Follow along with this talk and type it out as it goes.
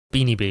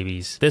Beanie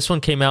Babies. This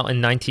one came out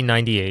in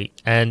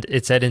 1998, and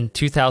it said in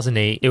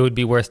 2008 it would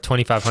be worth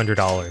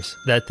 $2,500.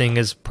 That thing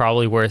is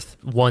probably worth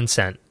 1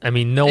 cent. I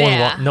mean, no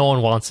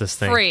one wants this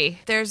thing. Free.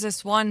 There's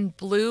this one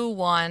blue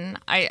one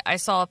I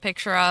saw a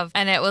picture of,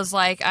 and it was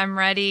like, I'm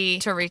ready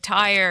to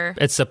retire.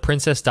 It's the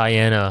Princess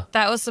Diana.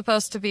 That was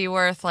supposed to be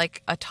worth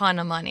like a ton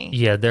of money.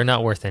 Yeah, they're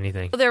not worth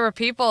anything. There were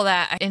people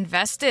that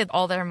invested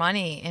all their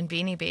money in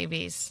Beanie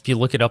Babies. If you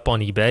look it up on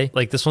eBay,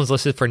 like this one's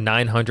listed for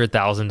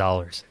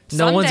 $900,000.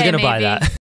 No one's Someday, gonna buy maybe. that.